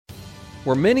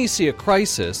Where many see a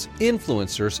crisis,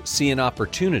 influencers see an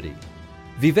opportunity.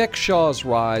 Vivek Shah's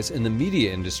rise in the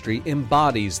media industry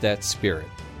embodies that spirit.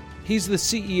 He's the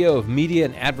CEO of media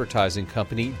and advertising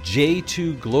company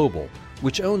J2 Global,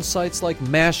 which owns sites like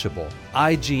Mashable,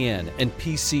 IGN, and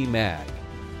PC Mag.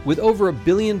 With over $1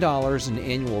 billion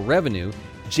in annual revenue,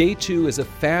 J2 is a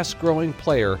fast-growing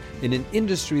player in an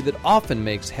industry that often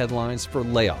makes headlines for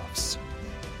layoffs.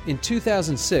 In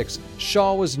 2006,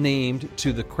 Shah was named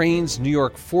to the Crain's New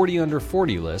York 40 Under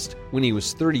 40 list when he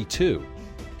was 32.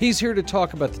 He's here to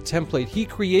talk about the template he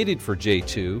created for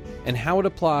J2 and how it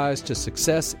applies to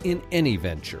success in any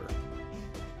venture.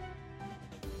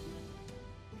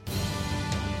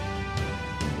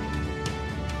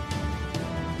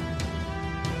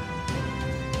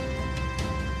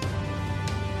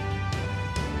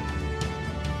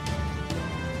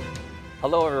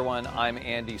 Hello everyone, I'm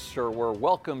Andy Serwer.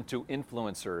 Welcome to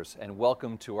Influencers and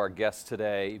welcome to our guest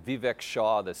today, Vivek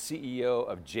Shah, the CEO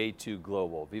of J2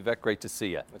 Global. Vivek, great to see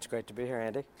you. It's great to be here,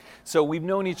 Andy. So we've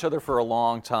known each other for a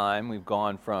long time. We've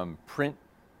gone from print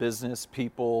business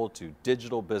people to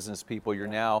digital business people. You're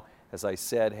now, as I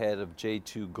said, head of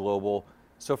J2 Global.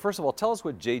 So first of all, tell us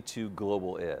what J2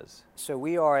 Global is. So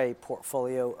we are a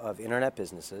portfolio of internet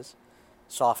businesses,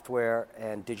 software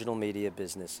and digital media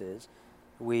businesses.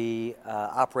 We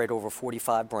operate over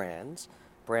 45 brands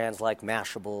like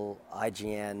Mashable,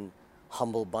 IGN,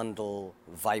 Humble Bundle,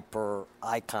 Viper,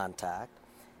 iContact,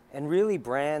 and really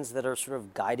brands that are sort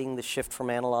of guiding the shift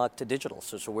from analog to digital.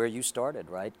 So where you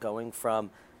started, right? Going from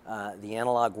the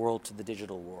analog world to the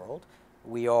digital world.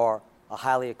 We are a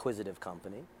highly acquisitive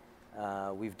company.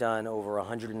 We've done over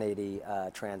 180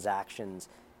 transactions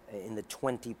in the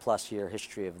 20-plus year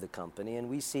history of the company, and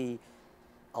we see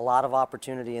a lot of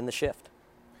opportunity in the shift.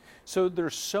 So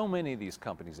there's so many of these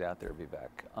companies out there,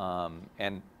 Vivek,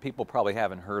 and people probably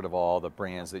haven't heard of all the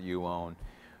brands that you own.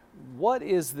 What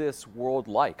is this world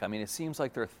like? I mean, it seems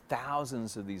like there are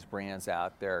thousands of these brands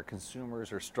out there.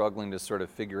 Consumers are struggling to sort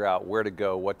of figure out where to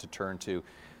go, what to turn to.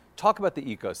 Talk about the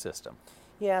ecosystem.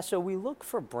 Yeah, so we look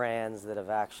for brands that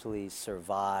have actually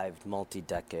survived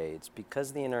multi-decades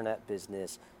because the internet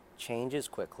business changes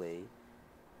quickly,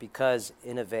 because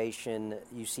innovation,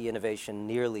 you see innovation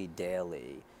nearly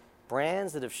daily.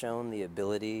 Brands that have shown the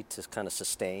ability to kind of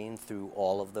sustain through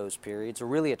all of those periods are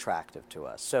really attractive to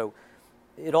us. So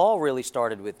it all really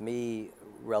started with me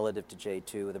relative to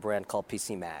J2 with a brand called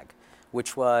PC Mag,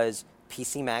 which was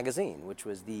PC Magazine, which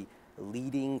was the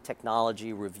leading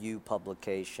technology review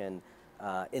publication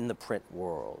in the print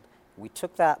world. We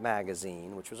took that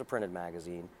magazine, which was a printed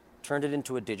magazine, turned it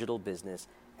into a digital business,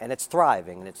 and it's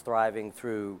thriving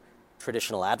through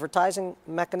traditional advertising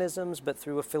mechanisms, but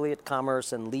through affiliate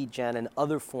commerce and lead gen and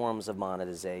other forms of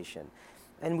monetization.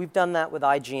 And we've done that with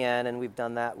IGN, and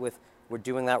we're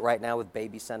doing that right now with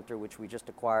BabyCenter, which we just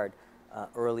acquired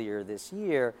earlier this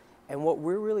year. And what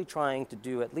we're really trying to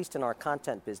do, at least in our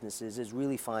content businesses, is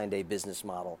really find a business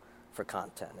model for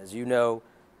content. As you know,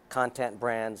 content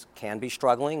brands can be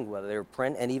struggling, whether they're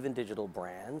print and even digital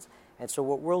brands. And so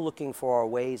what we're looking for are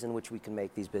ways in which we can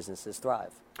make these businesses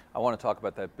thrive. I want to talk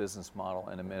about that business model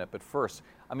in a minute, but first,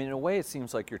 I mean, in a way it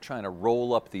seems like you're trying to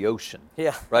roll up the ocean.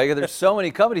 Yeah. Right? There's so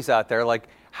many companies out there, like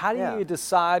how do you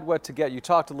decide what to get? You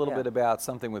talked a little bit about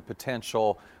something with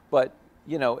potential, but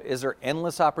you know, is there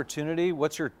endless opportunity?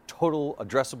 What's your total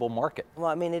addressable market? Well,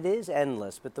 I mean, it is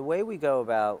endless, but the way we go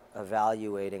about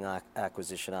evaluating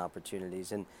acquisition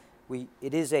opportunities, and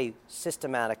it is a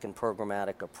systematic and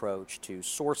programmatic approach to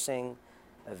sourcing,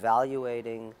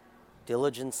 evaluating,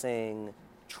 diligencing,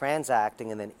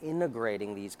 transacting, and then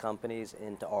integrating these companies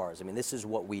into ours. I mean, this is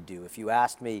what we do. If you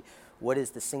asked me what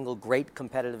is the single great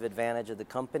competitive advantage of the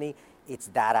company, it's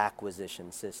that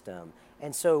acquisition system.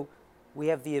 And so we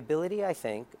have the ability, I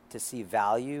think, to see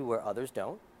value where others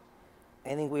don't.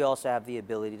 I think we also have the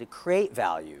ability to create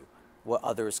value where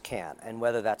others can't. And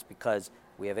whether that's because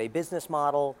we have a business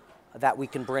model that we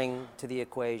can bring to the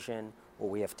equation, or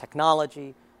we have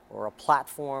technology, or a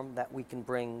platform that we can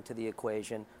bring to the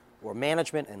equation, or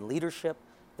management and leadership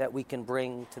that we can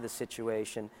bring to the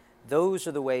situation. Those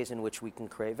are the ways in which we can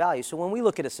create value. So when we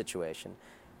look at a situation,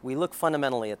 we look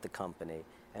fundamentally at the company,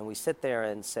 and we sit there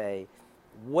and say,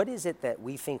 what is it that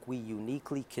we think we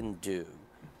uniquely can do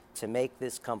to make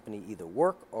this company either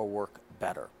work or work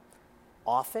better?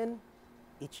 Often,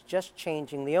 it's just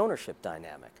changing the ownership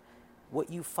dynamic. What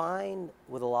you find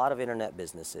with a lot of internet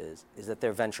businesses is that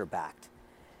they're venture-backed.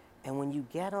 And when you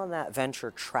get on that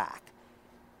venture track,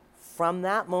 from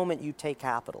that moment you take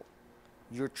capital,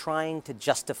 you're trying to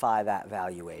justify that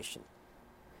valuation.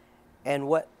 And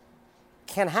what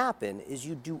can happen is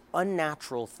you do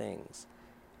unnatural things.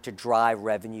 to drive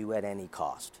revenue at any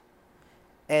cost.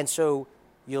 And so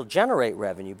you'll generate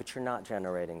revenue, but you're not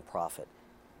generating profit.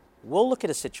 We'll look at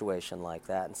a situation like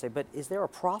that and say, but is there a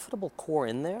profitable core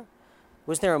in there?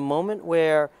 Was there a moment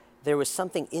where there was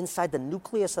something inside the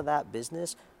nucleus of that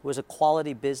business, was a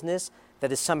quality business that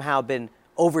has somehow been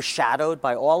overshadowed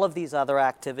by all of these other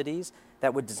activities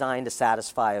that were designed to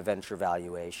satisfy a venture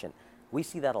valuation? We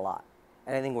see that a lot.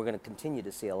 And I think we're going to continue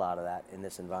to see a lot of that in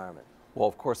this environment. Well,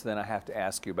 of course, then I have to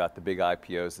ask you about the big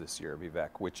IPOs this year, Vivek,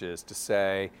 which is to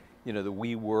say, the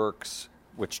WeWorks,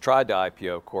 which tried to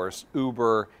IPO, of course,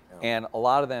 Uber, and a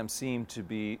lot of them seem to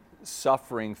be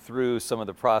suffering through some of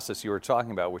the process you were talking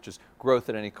about, which is growth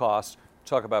at any cost.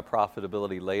 Talk about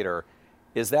profitability later.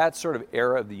 Is that sort of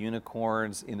era of the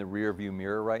unicorns in the rearview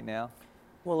mirror right now?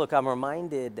 Well, look, I'm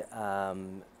reminded,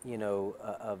 of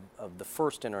the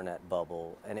first internet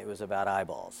bubble, and it was about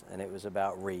eyeballs, and it was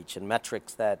about reach and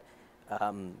metrics that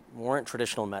weren't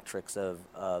traditional metrics of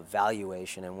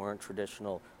valuation and weren't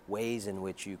traditional ways in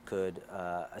which you could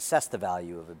assess the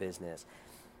value of a business.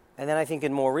 And then I think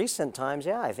in more recent times,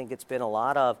 I think it's been a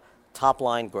lot of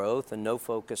top-line growth and no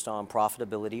focus on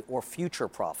profitability or future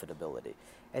profitability.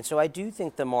 And so I do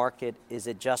think the market is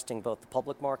adjusting, both the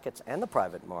public markets and the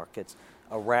private markets,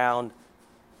 around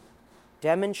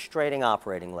demonstrating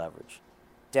operating leverage,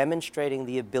 demonstrating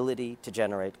the ability to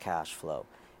generate cash flow.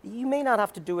 You may not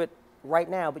have to do it right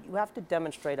now, but you have to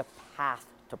demonstrate a path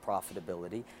to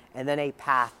profitability and then a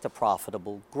path to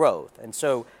profitable growth. And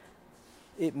so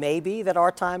it may be that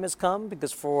our time has come,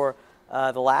 because for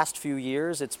the last few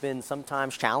years it's been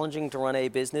sometimes challenging to run a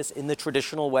business in the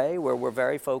traditional way, where we're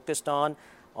very focused on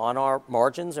our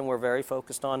margins and we're very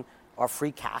focused on our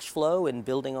free cash flow and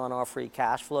building on our free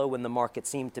cash flow, when the market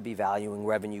seemed to be valuing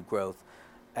revenue growth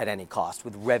at any cost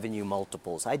with revenue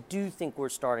multiples. I do think we're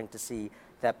starting to see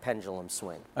that pendulum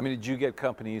swing. I mean, did you get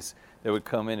companies that would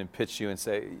come in and pitch you and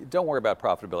say, don't worry about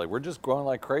profitability, we're just growing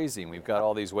like crazy and we've got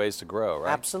all these ways to grow,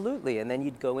 right? Absolutely. And then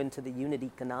you'd go into the unit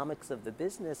economics of the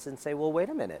business and say, well, wait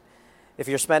a minute. If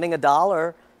you're spending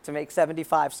 $1 to make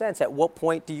 75 cents, at what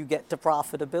point do you get to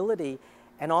profitability?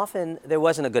 And often there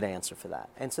wasn't a good answer for that.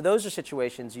 And so those are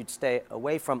situations you'd stay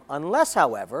away from, unless,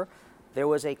 however, there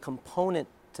was a component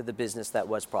to the business that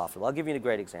was profitable. I'll give you a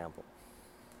great example.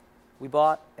 We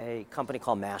bought a company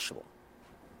called Mashable,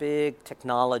 big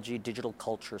technology, digital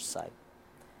culture site.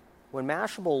 When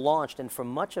Mashable launched, and for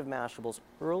much of Mashable's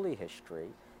early history,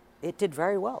 it did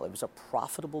very well. It was a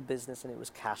profitable business and it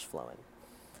was cash flowing.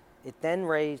 It then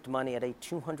raised money at a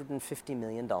 $250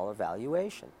 million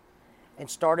valuation and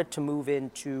started to move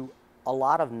into a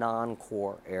lot of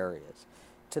non-core areas,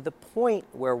 to the point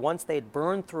where once they had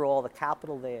burned through all the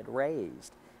capital they had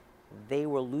raised, they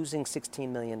were losing $16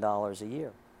 million a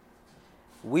year.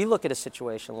 We look at a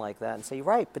situation like that and say,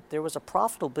 right, but there was a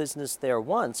profitable business there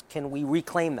once. Can we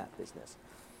reclaim that business?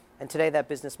 And today that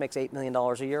business makes $8 million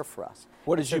a year for us.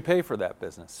 What did you pay for that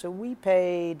business? So we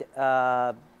paid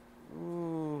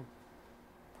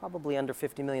probably under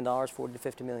 $50 million, $40 to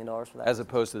 $50 million for that. As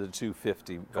opposed to the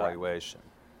 250 valuation.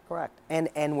 Correct.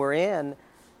 And we're in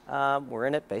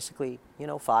it basically,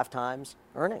 5 times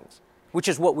earnings, which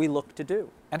is what we look to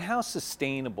do. And how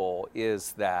sustainable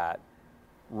is that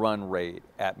run rate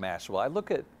at Mashable? I look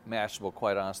at Mashable,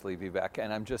 quite honestly, Vivek,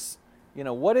 and I'm just,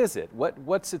 what is it?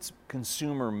 What's its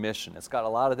consumer mission? It's got a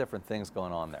lot of different things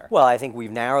going on there. Well, I think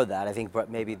we've narrowed that. I think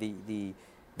maybe the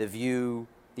view,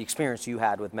 the experience you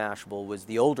had with Mashable was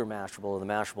the older Mashable, and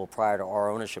the Mashable prior to our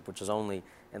ownership, which is only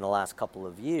in the last couple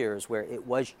of years, where it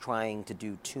was trying to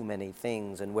do too many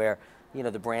things and where,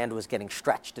 the brand was getting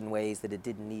stretched in ways that it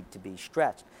didn't need to be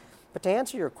stretched. But to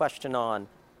answer your question on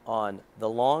the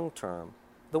long term,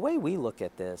 the way we look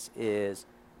at this is,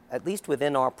 at least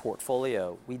within our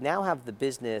portfolio, we now have the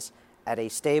business at a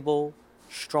stable,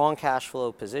 strong cash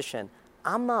flow position.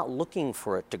 I'm not looking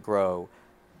for it to grow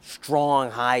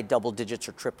strong, high double digits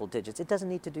or triple digits. It doesn't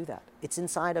need to do that. It's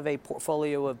inside of a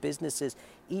portfolio of businesses,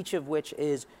 each of which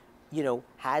is,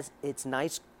 has its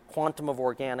nice quantum of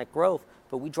organic growth,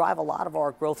 but we drive a lot of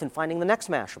our growth in finding the next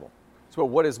Mashable. So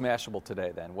what is Mashable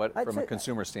today then? What, from a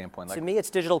consumer standpoint? To me, it's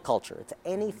digital culture. It's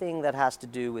anything that has to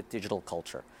do with digital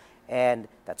culture. And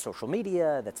that's social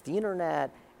media, that's the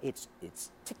internet, it's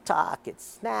TikTok,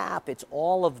 it's Snap, it's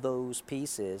all of those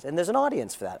pieces. And there's an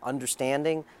audience for that,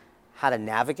 understanding how to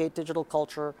navigate digital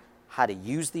culture, how to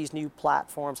use these new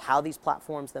platforms, how these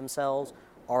platforms themselves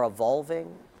are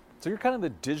evolving. So you're kind of the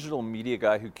digital media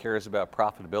guy who cares about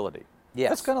profitability. Yes.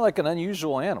 That's kind of like an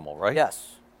unusual animal, right?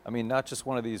 Yes. I mean, not just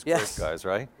one of these great guys,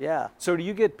 right? Yeah. So do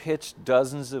you get pitched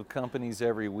dozens of companies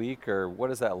every week, or what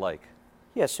is that like?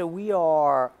 Yeah, so we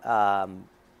are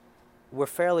we're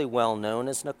fairly well known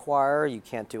as an acquirer. You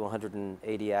can't do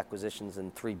 180 acquisitions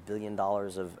and $3 billion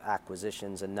of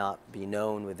acquisitions and not be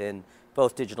known within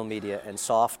both digital media and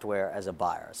software as a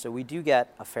buyer. So we do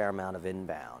get a fair amount of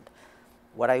inbound.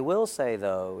 What I will say,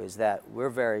 though, is that we're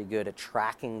very good at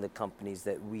tracking the companies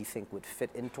that we think would fit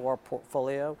into our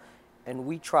portfolio, and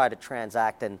we try to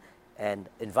transact and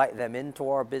invite them into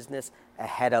our business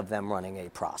ahead of them running a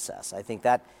process. I think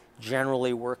that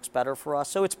generally works better for us.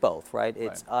 So it's both, right?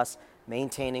 It's us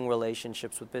maintaining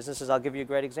relationships with businesses. I'll give you a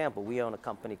great example. We own a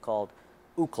company called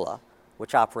Ookla,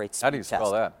 which operates speed How do you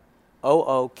spell that?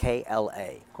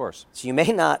 Ookla. Of course. So you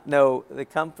may not know the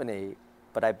company,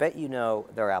 but I bet you know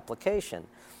their application.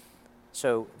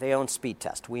 So they own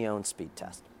Speedtest. We own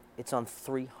Speedtest. It's on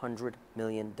 300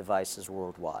 million devices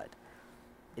worldwide.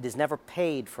 It is never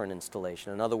paid for an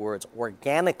installation. In other words,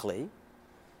 organically,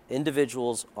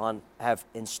 individuals have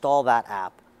installed that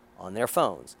app on their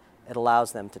phones. It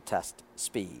allows them to test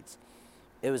speeds.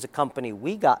 It was a company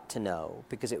we got to know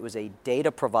because it was a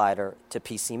data provider to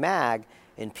PCMag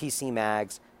in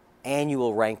PCMag's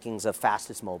annual rankings of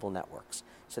fastest mobile networks.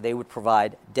 So they would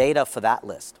provide data for that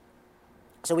list.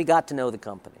 So we got to know the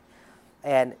company.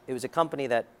 And it was a company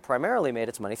that primarily made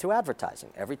its money through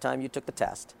advertising. Every time you took the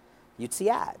test, you'd see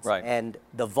ads. Right. And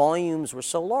the volumes were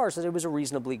so large that it was a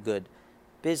reasonably good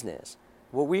business.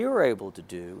 What we were able to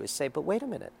do is say, but wait a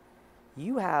minute,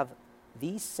 you have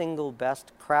the single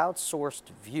best crowdsourced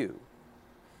view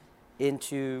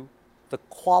into the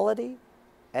quality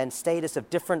and status of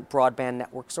different broadband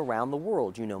networks around the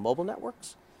world. You know mobile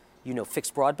networks, you know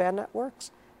fixed broadband networks.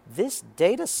 This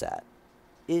data set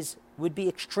would be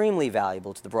extremely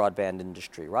valuable to the broadband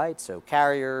industry, right? So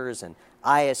carriers and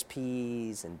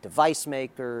ISPs and device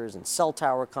makers and cell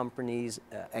tower companies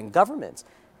and governments,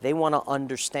 they want to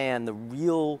understand the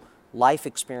real life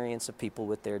experience of people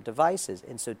with their devices.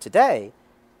 And so today,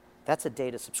 that's a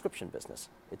data subscription business.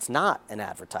 It's not an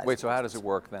advertising Wait, so how business. does it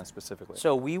work then specifically?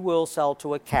 So we will sell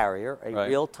to a carrier a Right.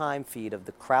 real-time feed of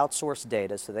the crowdsourced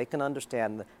data so they can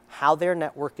understand how their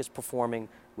network is performing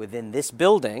within this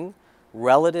building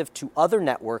relative to other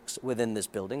networks within this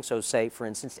building. So say, for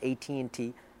instance,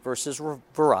 AT&T versus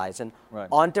Verizon Right.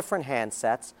 on different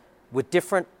handsets with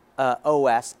different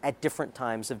OS at different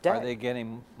times of day. Are they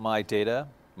getting my data,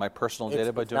 my personal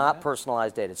data by It's doing not that?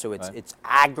 personalized data. So it's Right. it's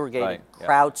aggregated, Right, yeah.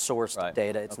 crowdsourced Right.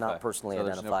 data. It's Okay. not personally so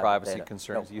there's identifiable no privacy data.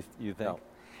 concerns, No. you think? No.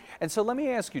 And so let me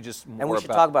ask you just more And we should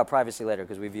about... talk about privacy later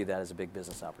because we view that as a big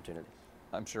business opportunity.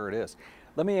 I'm sure it is.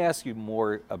 Let me ask you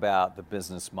more about the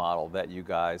business model that you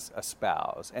guys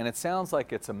espouse. And it sounds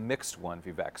like it's a mixed one,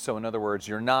 Vivek. So in other words,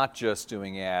 you're not just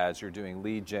doing ads, you're doing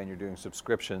lead gen, you're doing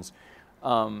subscriptions.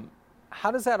 How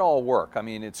does that all work? I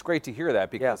mean, it's great to hear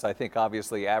that because I think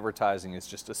obviously advertising is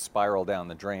just a spiral down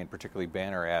the drain, particularly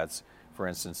banner ads, for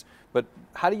instance. But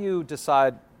how do you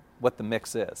decide what the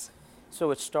mix is?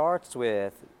 So it starts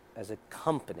with, as a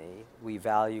company, we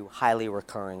value highly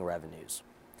recurring revenues.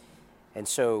 And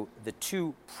so the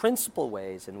two principal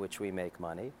ways in which we make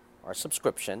money are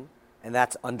subscription, and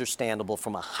that's understandable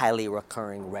from a highly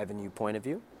recurring revenue point of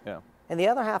view. Yeah. And the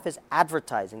other half is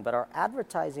advertising, but our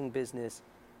advertising business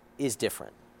is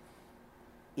different.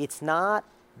 It's not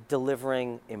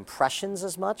delivering impressions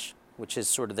as much, which is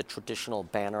sort of the traditional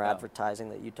banner advertising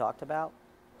that you talked about.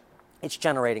 It's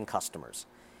generating customers.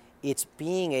 It's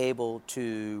being able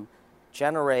to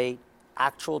generate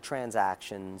actual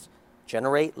transactions,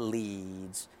 generate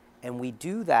leads, and we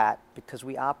do that because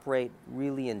we operate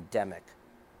really endemic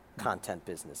content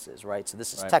businesses, right? So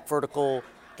this is tech vertical,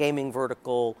 gaming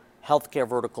vertical, healthcare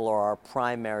vertical are our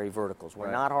primary verticals. We're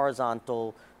not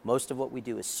horizontal. Most of what we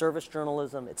do is service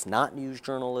journalism. It's not news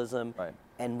journalism. Right.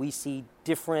 And we see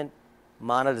different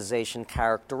monetization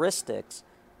characteristics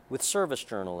with service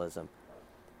journalism.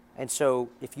 And so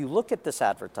if you look at this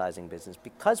advertising business,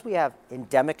 because we have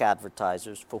endemic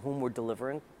advertisers for whom we're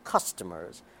delivering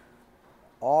customers,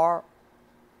 our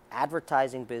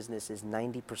advertising business is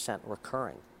 90%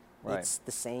 recurring. Right. It's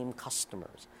the same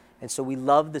customers. And so we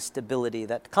love the stability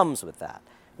that comes with that.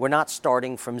 We're not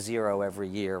starting from zero every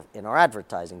year in our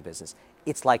advertising business.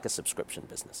 It's like a subscription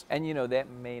business. And you know, that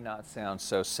may not sound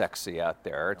so sexy out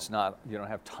there. It's not, you don't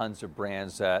have tons of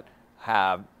brands that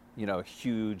have, you know,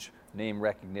 huge name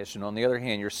recognition. On the other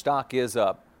hand, your stock is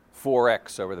up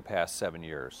 4x over the past 7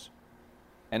 years.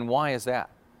 And why is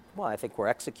that? Well, I think we're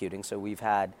executing. So we've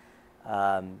had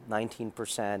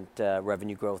 19%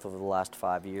 revenue growth over the last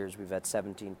 5 years. We've had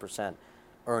 17%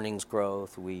 earnings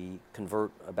growth. We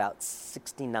convert about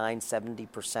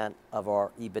 69-70% of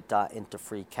our EBITDA into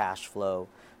free cash flow.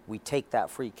 We take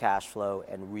that free cash flow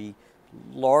and we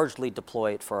largely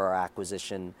deploy it for our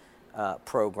acquisition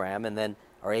program. And then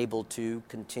are able to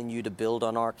continue to build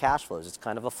on our cash flows. It's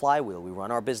kind of a flywheel. We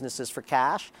run our businesses for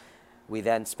cash. We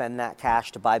then spend that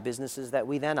cash to buy businesses that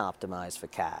we then optimize for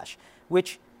cash,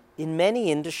 which in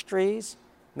many industries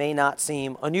may not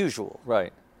seem unusual.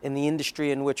 Right. In the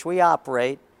industry in which we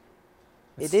operate,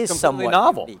 It's it is completely somewhat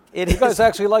novel. unique. You guys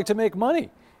actually like to make money.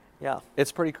 Yeah.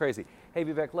 It's pretty crazy. Hey,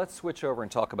 Vivek, let's switch over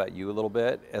and talk about you a little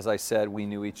bit. As I said, we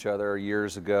knew each other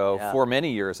years ago, for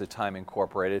many years at Time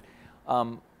Incorporated.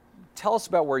 Tell us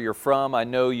about where you're from. I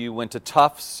know you went to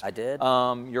Tufts. I did.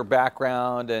 Your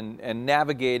background and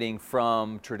navigating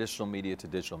from traditional media to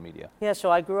digital media. Yeah,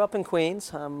 so I grew up in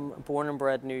Queens. I'm a born and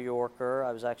bred New Yorker.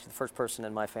 I was actually the first person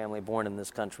in my family born in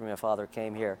this country. My father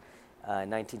came here in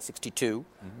 1962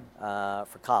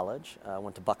 for college.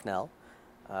 Went to Bucknell,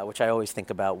 which I always think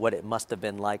about what it must have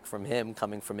been like from him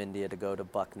coming from India to go to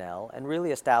Bucknell, and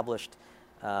really established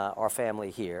our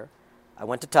family here. I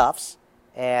went to Tufts,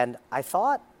 and I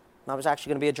thought I was actually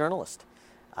going to be a journalist.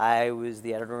 I was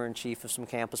the editor-in-chief of some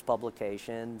campus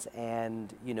publications,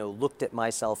 and looked at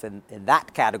myself in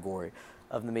that category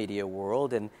of the media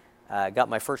world, and got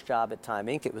my first job at Time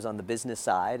Inc. It was on the business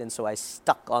side, and so I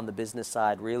stuck on the business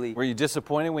side really. Were you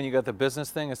disappointed when you got the business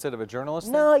thing instead of a journalist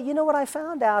thing? No, you know what I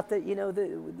found out, that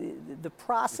the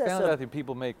process You found of out that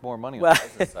people make more money on the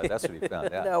business side. That's what you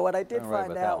found out. No, what I did I'm right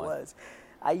find about that out one. was,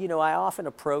 I often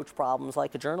approach problems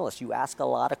like a journalist. You ask a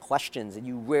lot of questions, and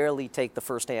you rarely take the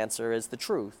first answer as the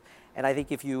truth. And I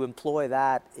think if you employ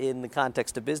that in the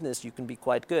context of business, you can be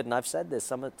quite good. And I've said this,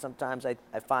 sometimes I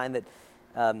find that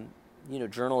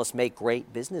journalists make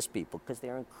great business people because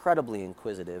they're incredibly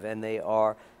inquisitive, and they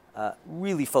are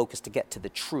really focused to get to the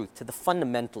truth, to the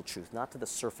fundamental truth, not to the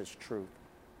surface truth.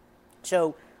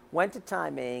 So went to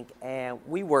Time Inc., and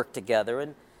we worked together.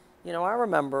 And I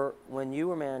remember when you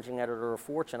were managing editor of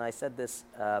Fortune, I said this,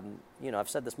 I've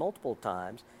said this multiple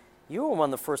times, you were one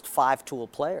of the first 5-tool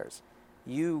players.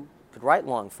 You could write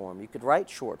long form, you could write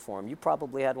short form, you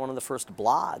probably had one of the first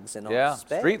blogs in our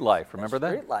space. Street Life, remember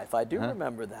that? Street Life, I do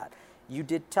remember that. You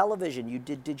did television, you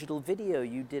did digital video,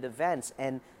 you did events,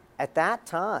 and at that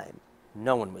time,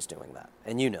 no one was doing that,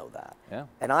 and you know that. Yeah.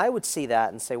 And I would see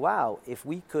that and say, wow, if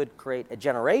we could create a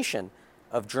generation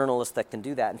of journalists that can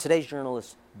do that, and today's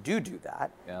journalists do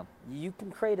that, you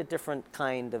can create a different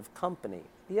kind of company.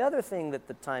 The other thing that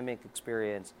the Time Inc.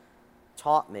 experience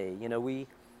taught me, I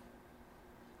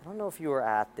don't know if you were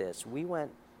at this, we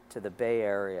went to the Bay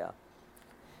Area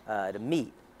to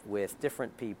meet with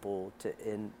different people to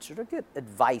sort of get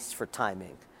advice for Time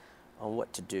Inc. on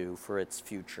what to do for its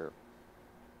future,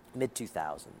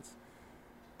 mid-2000s.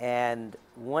 And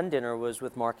one dinner was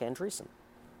with Mark Andreessen.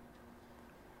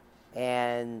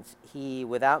 And he,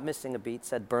 without missing a beat,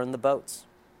 said, burn the boats.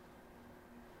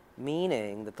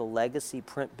 Meaning that the legacy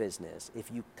print business, if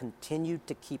you continued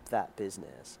to keep that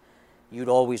business, you'd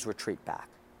always retreat back.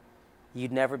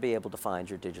 You'd never be able to find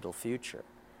your digital future.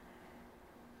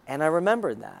 And I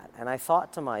remembered that, and I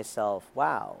thought to myself,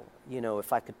 wow,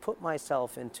 if I could put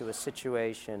myself into a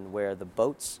situation where the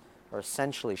boats are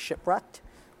essentially shipwrecked,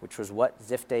 which was what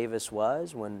Ziff Davis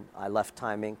was when I left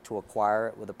Time Inc. to acquire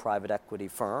it with a private equity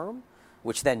firm,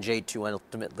 which then J2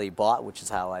 ultimately bought, which is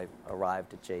how I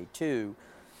arrived at J2.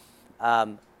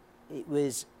 It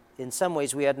was, in some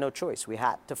ways, we had no choice. We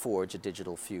had to forge a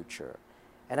digital future.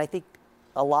 And I think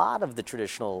a lot of the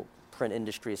traditional print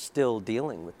industry is still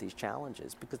dealing with these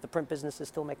challenges because the print businesses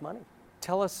still make money.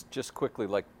 Tell us just quickly,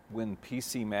 like when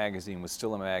PC Magazine was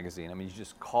still a magazine, I mean, you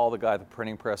just call the guy at the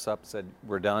printing press up and said,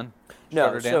 we're done?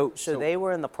 No, so they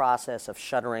were in the process of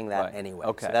shuttering that anyway.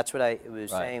 Okay. So that's what I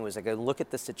was saying, was I go look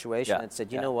at the situation and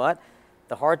said, you know what?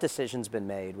 The hard decision's been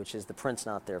made, which is the print's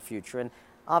not their future. And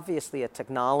obviously a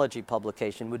technology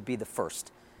publication would be the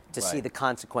first to see the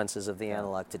consequences of the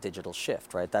analog to digital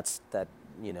shift, right? That's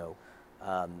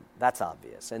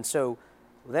obvious. And so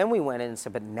then we went in and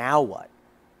said, but now what?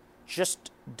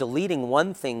 Just deleting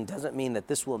one thing doesn't mean that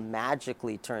this will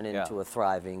magically turn into a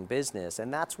thriving business.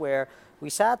 And that's where we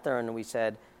sat there and we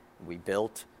said, we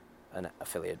built an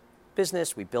affiliate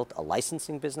business, we built a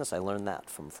licensing business. I learned that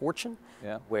from Fortune,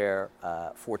 where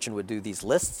Fortune would do these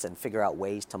lists and figure out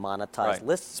ways to monetize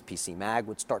lists. PC Mag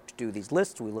would start to do these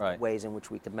lists. We looked at ways in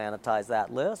which we could monetize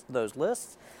those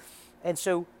lists. And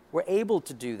so we're able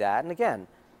to do that. And again,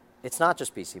 it's not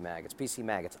just PC Mag. It's PC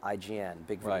Mag. It's IGN,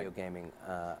 big video gaming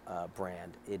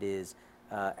brand. It is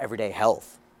Everyday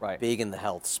Health, big in the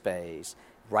health space.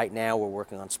 Right now, we're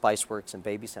working on Spiceworks and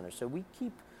Baby Center. So we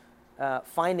keep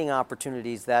finding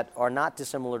opportunities that are not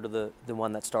dissimilar to the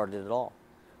one that started it all.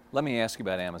 Let me ask you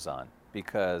about Amazon,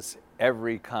 because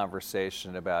every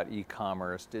conversation about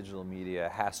e-commerce, digital media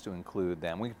has to include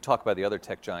them. We can talk about the other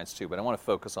tech giants too, but I want to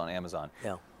focus on Amazon.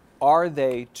 Yeah. are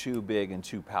they too big and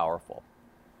too powerful?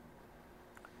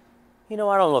 You know,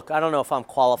 I don't know if I'm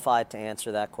qualified to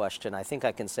answer that question. I think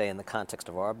I can say in the context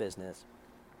of our business,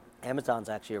 Amazon's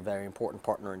actually a very important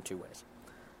partner in two ways.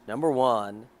 Number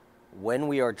one, when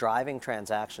we are driving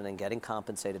transaction and getting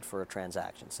compensated for a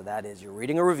transaction. So that is, you're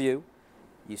reading a review,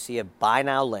 you see a buy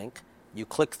now link, you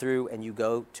click through and you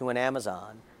go to an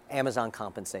Amazon. Amazon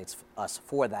compensates us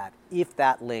for that if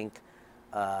that link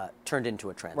turned into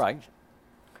a transaction. Right.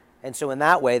 And so in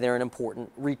that way, they're an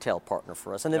important retail partner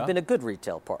for us, and they've been a good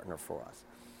retail partner for us.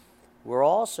 We're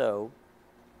also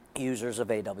users of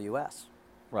AWS.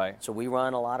 Right. So we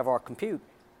run a lot of our compute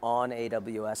on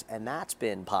AWS, and that's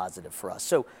been positive for us.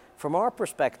 So from our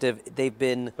perspective, they've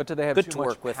been But do they have good too to much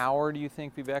work with. power, do you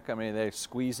think, Vivek? I mean, are they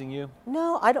squeezing you?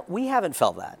 No, I don't. We haven't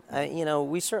felt that.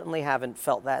 We certainly haven't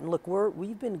felt that. And look,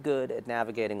 we've been good at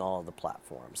navigating all of the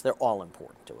platforms. They're all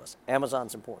important to us.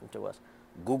 Amazon's important to us.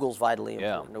 Google's vitally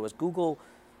important to us. Google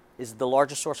is the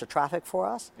largest source of traffic for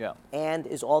us, and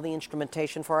is all the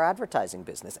instrumentation for our advertising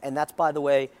business. And that's, by the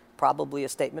way, probably a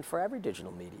statement for every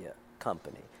digital media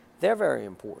company. They're very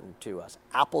important to us.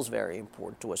 Apple's very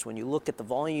important to us. When you look at the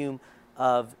volume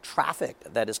of traffic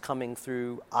that is coming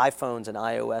through iPhones and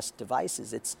iOS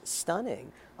devices, it's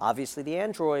stunning. Obviously, the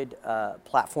Android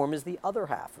platform is the other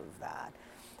half of that.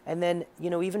 And then,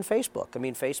 even Facebook. I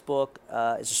mean, Facebook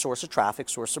is a source of traffic,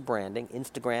 source of branding.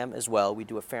 Instagram as well. We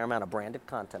do a fair amount of branded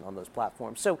content on those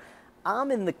platforms. So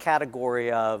I'm in the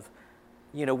category of,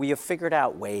 we have figured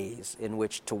out ways in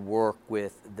which to work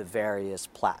with the various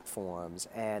platforms.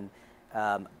 And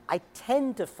I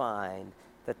tend to find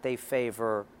that they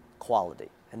favor quality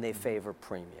and they favor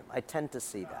premium. I tend to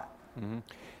see that. Mm-hmm.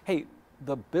 Hey,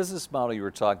 the business model you were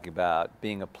talking about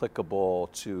being applicable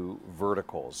to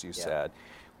verticals, you said.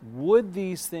 Would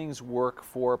these things work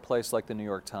for a place like the New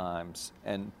York Times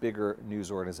and bigger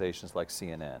news organizations like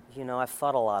CNN? I've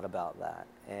thought a lot about that,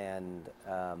 and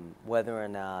whether or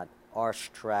not our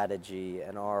strategy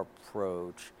and our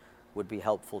approach would be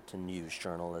helpful to news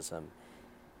journalism.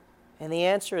 And the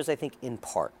answer is, I think, in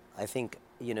part. I think,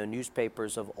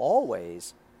 newspapers have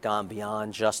always gone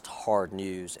beyond just hard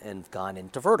news and gone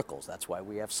into verticals. That's why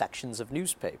we have sections of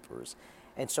newspapers.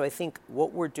 And so I think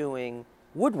what we're doing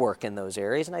would work in those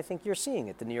areas, and I think you're seeing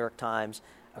it. The New York Times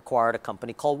acquired a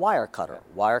company called Wirecutter.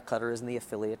 Wirecutter is in the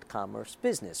affiliate commerce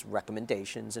business,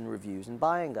 recommendations and reviews and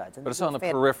buying guides. And but it's on the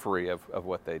periphery of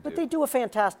what they do. But they do a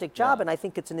fantastic job, and I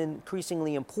think it's an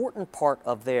increasingly important part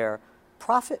of their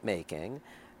profit making.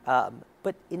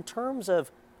 But in terms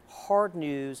of hard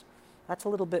news, that's a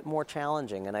little bit more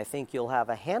challenging, and I think you'll have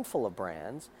a handful of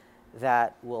brands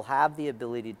that will have the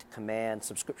ability to command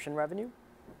subscription revenue.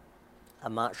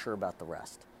 I'm not sure about the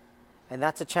rest. And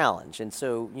that's a challenge. And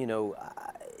so,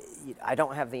 I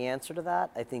don't have the answer to that.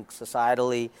 I think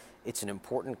societally it's an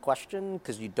important question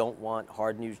because you don't want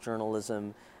hard news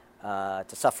journalism to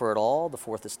suffer at all. The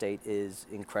Fourth Estate is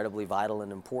incredibly vital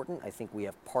and important. I think we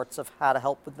have parts of how to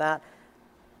help with that,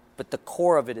 but the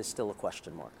core of it is still a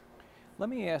question mark. Let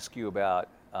me ask you about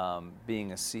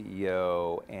being a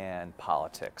CEO and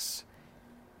politics.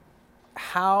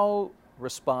 How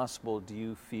responsible do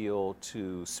you feel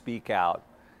to speak out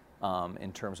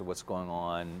in terms of what's going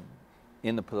on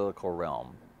in the political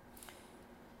realm?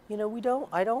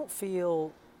 I don't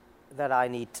feel that I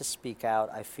need to speak out.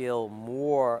 I feel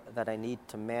more that I need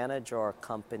to manage our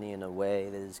company in a way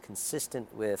that is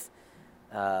consistent with,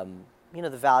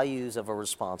 the values of a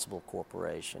responsible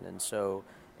corporation. And so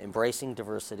embracing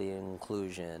diversity and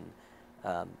inclusion,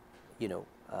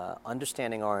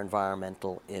 understanding our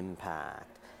environmental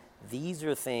impact. These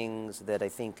are things that I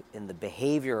think in the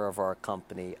behavior of our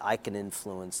company, I can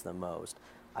influence the most.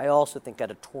 I also think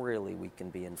editorially we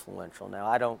can be influential.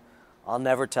 Now, I'll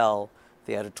never tell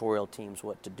the editorial teams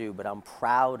what to do, but I'm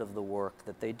proud of the work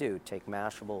that they do. Take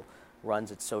Mashable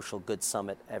runs its Social Good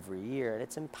Summit every year, and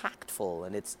it's impactful,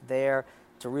 and it's there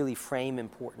to really frame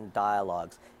important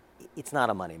dialogues. It's not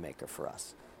a moneymaker for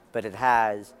us, but it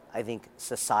has, I think,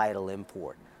 societal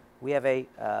import. We have a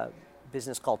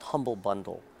business called Humble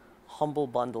Bundle. Humble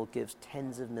Bundle gives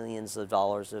tens of millions of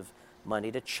dollars of money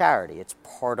to charity. It's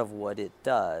part of what it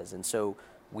does. And so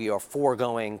we are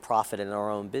foregoing profit in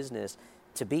our own business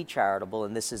to be charitable,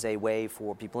 and this is a way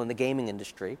for people in the gaming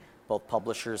industry, both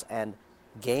publishers and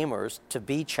gamers, to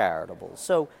be charitable.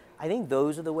 So I think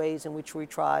those are the ways in which we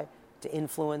try to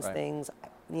influence things.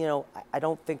 I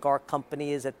don't think our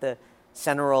company is at the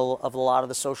center of a lot of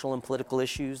the social and political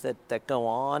issues that go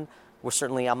on.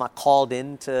 I'm not called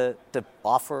in to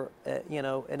offer,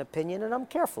 an opinion, and I'm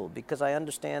careful because I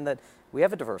understand that we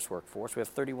have a diverse workforce. We have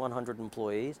 3,100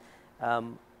 employees.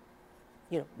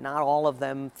 Not all of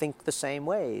them think the same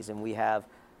ways, and we have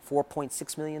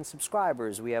 4.6 million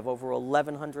subscribers. We have over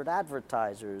 1,100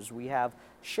 advertisers. We have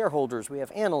shareholders. We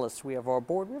have analysts. We have our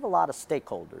board. We have a lot of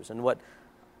stakeholders. And what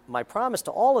my promise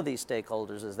to all of these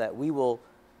stakeholders is that we will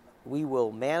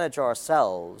manage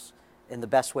ourselves in the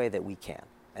best way that we can.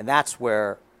 And that's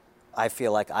where I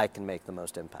feel like I can make the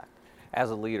most impact. As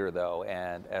a leader, though,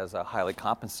 and as a highly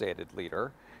compensated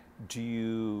leader, do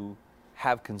you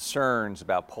have concerns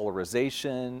about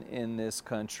polarization in this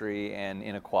country and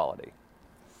inequality?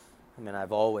 I mean,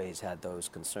 I've always had those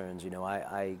concerns.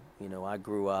 I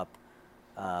grew up,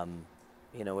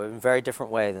 in a very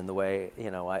different way than the way,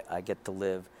 I get to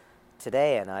live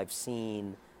today. And I've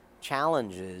seen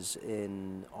challenges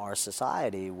in our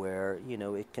society where,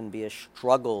 it can be a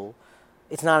struggle.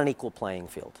 It's not an equal playing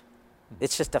field.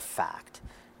 It's just a fact,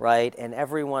 right? And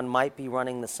everyone might be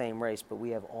running the same race, but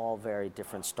we have all very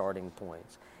different starting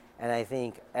points. And I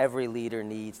think every leader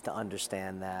needs to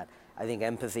understand that. I think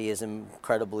empathy is an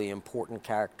incredibly important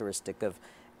characteristic of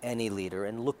any leader,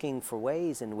 and looking for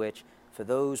ways in which, for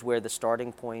those where the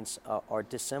starting points are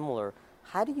dissimilar,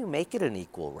 how do you make it an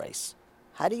equal race?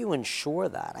 How do you ensure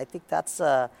that? I think that's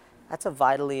a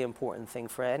vitally important thing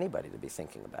for anybody to be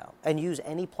thinking about, and use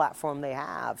any platform they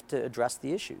have to address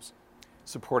the issues.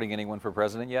 Supporting anyone for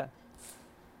president yet?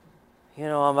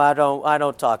 I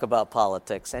don't talk about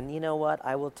politics. And you know what?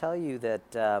 I will tell you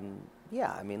that,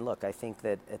 look, I think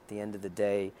that at the end of the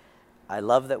day, I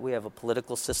love that we have a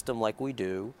political system like we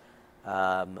do,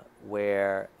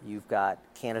 where you've got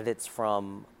candidates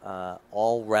from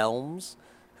all realms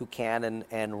who can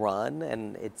and run.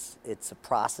 And it's a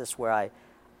process where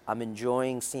I'm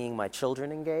enjoying seeing my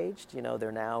children engaged.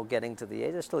 They're now getting to the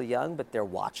age, they're still young, but they're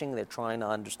watching, they're trying to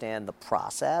understand the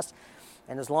process.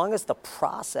 And as long as the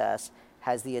process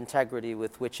has the integrity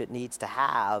with which it needs to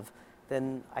have,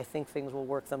 then I think things will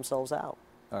work themselves out.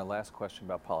 Our last question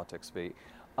about politics, V.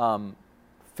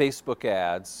 Facebook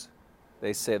ads,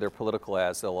 they say they're political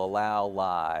ads, they'll allow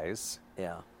lies,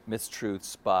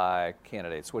 mistruths by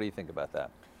candidates. What do you think about that?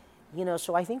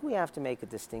 So I think we have to make a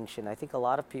distinction. I think a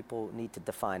lot of people need to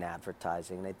define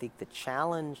advertising. And I think the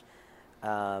challenge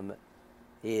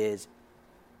is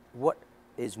what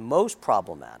is most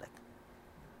problematic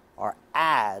are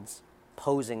ads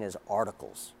posing as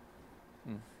articles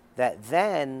that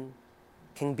then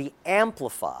can be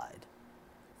amplified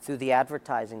through the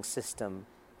advertising system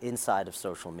inside of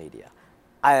social media.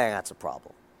 I think that's a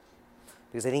problem,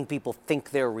 because I think people think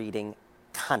they're reading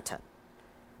content,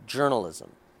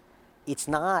 journalism. It's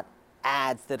not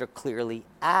ads that are clearly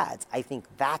ads. I think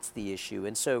that's the issue.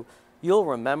 And so you'll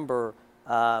remember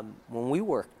when we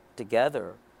worked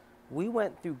together, we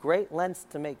went through great lengths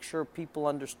to make sure people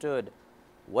understood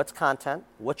what's content,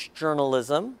 what's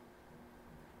journalism,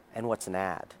 and what's an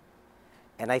ad.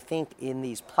 And I think in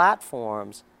these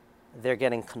platforms, they're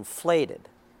getting conflated.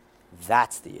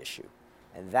 That's the issue.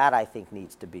 And that, I think,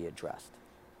 needs to be addressed.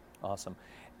 Awesome.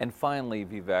 And finally,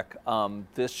 Vivek,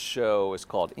 this show is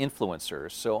called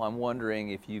Influencers, so I'm wondering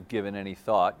if you've given any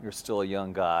thought, you're still a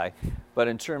young guy, but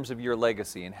in terms of your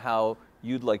legacy and how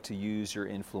you'd like to use your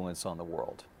influence on the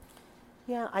world.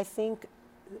 Yeah, I think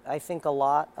a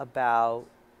lot about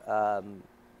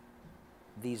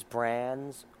these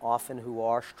brands, often who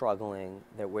are struggling,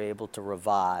 that we're able to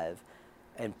revive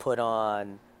and put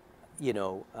on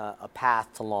a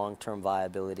path to long-term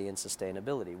viability and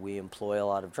sustainability. We employ a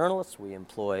lot of journalists. We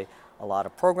employ a lot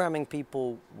of programming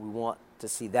people. We want to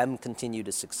see them continue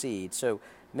to succeed. So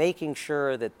making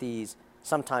sure that these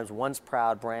sometimes once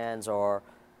proud brands are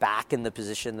back in the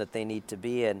position that they need to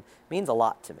be in means a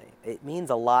lot to me. It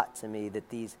means a lot to me that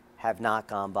these have not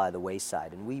gone by the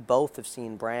wayside. And we both have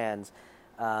seen brands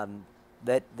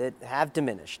that have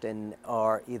diminished and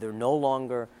are either no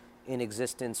longer in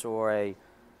existence or a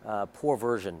poor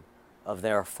version of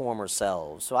their former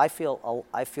selves. So I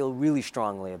feel really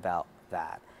strongly about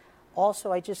that.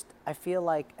 Also, I feel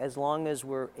like as long as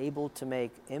we're able to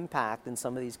make impact in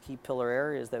some of these key pillar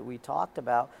areas that we talked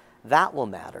about, that will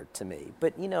matter to me.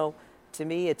 But to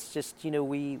me, it's just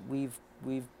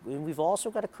we've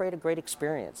also got to create a great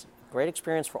experience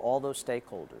for all those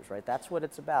stakeholders, right? That's what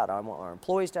it's about. I want our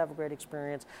employees to have a great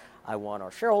experience. I want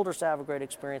our shareholders to have a great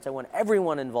experience. I want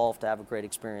everyone involved to have a great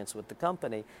experience with the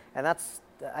company. And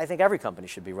I think every company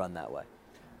should be run that way.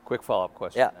 Quick follow-up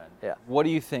question then. Yeah. What do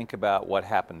you think about what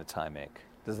happened to Time Inc.?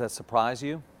 Does that surprise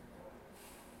you?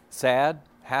 Sad?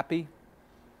 Happy?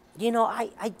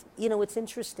 It's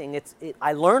interesting.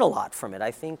 I learn a lot from it.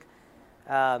 I think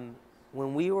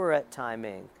when we were at Time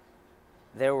Inc.,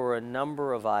 there were a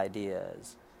number of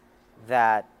ideas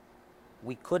that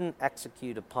we couldn't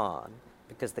execute upon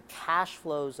because the cash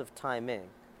flows of Time Inc.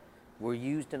 were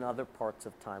used in other parts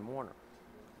of Time Warner.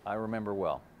 I remember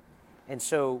well. And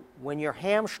so when you're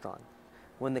hamstrung,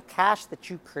 when the cash that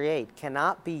you create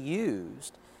cannot be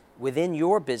used within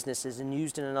your businesses and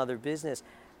used in another business,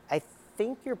 I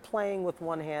think you're playing with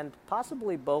one hand,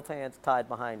 possibly both hands tied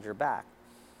behind your back.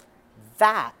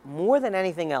 That, more than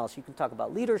anything else, you can talk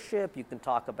about leadership, you can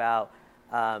talk about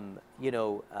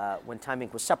when Time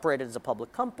Inc. was separated as a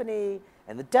public company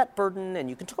and the debt burden, and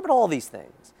you can talk about all these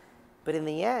things. But in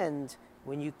the end,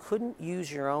 when you couldn't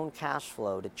use your own cash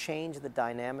flow to change the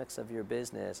dynamics of your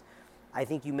business, I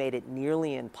think you made it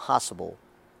nearly impossible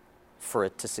for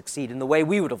it to succeed in the way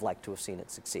we would have liked to have seen it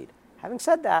succeed. Having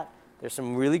said that, there's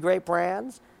some really great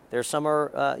brands. There's some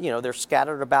are, they're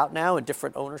scattered about now in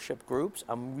different ownership groups.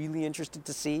 I'm really interested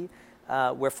to see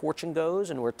where Fortune goes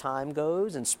and where Time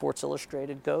goes and Sports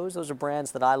Illustrated goes. Those are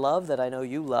brands that I love, that I know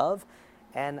you love,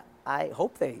 and I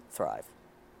hope they thrive.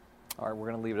 All right, we're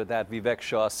going to leave it at that. Vivek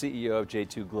Shah, CEO of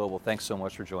J2 Global, thanks so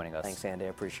much for joining us. Thanks, Andy. I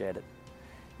appreciate it.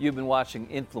 You've been watching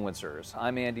Influencers.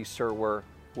 I'm Andy Serwer.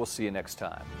 We'll see you next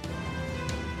time.